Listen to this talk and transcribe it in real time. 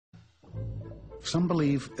Some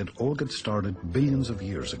believe it all got started billions of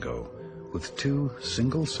years ago with two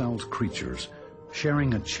single-celled creatures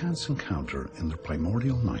sharing a chance encounter in their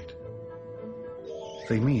primordial night.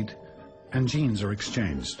 They meet and genes are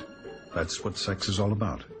exchanged. That's what sex is all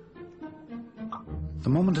about. The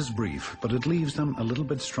moment is brief, but it leaves them a little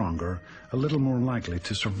bit stronger, a little more likely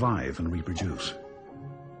to survive and reproduce.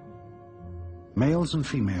 Males and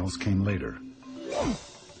females came later,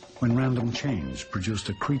 when random change produced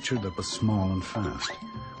a creature that was small and fast,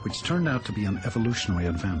 which turned out to be an evolutionary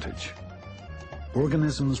advantage.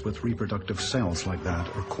 Organisms with reproductive cells like that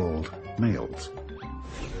are called males.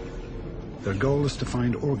 Their goal is to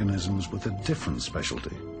find organisms with a different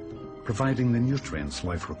specialty, providing the nutrients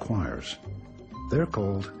life requires. They're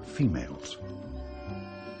called females.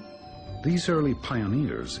 These early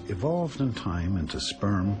pioneers evolved in time into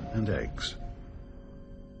sperm and eggs.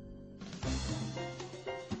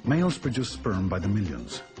 Males produce sperm by the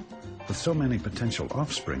millions. With so many potential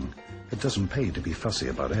offspring, it doesn't pay to be fussy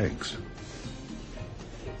about eggs.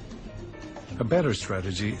 A better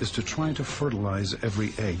strategy is to try to fertilize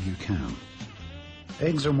every egg you can.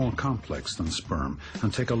 Eggs are more complex than sperm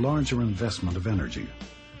and take a larger investment of energy.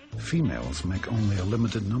 Females make only a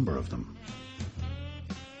limited number of them.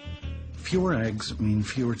 Fewer eggs mean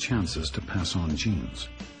fewer chances to pass on genes.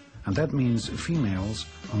 And that means females,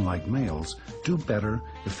 unlike males, do better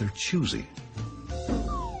if they're choosy.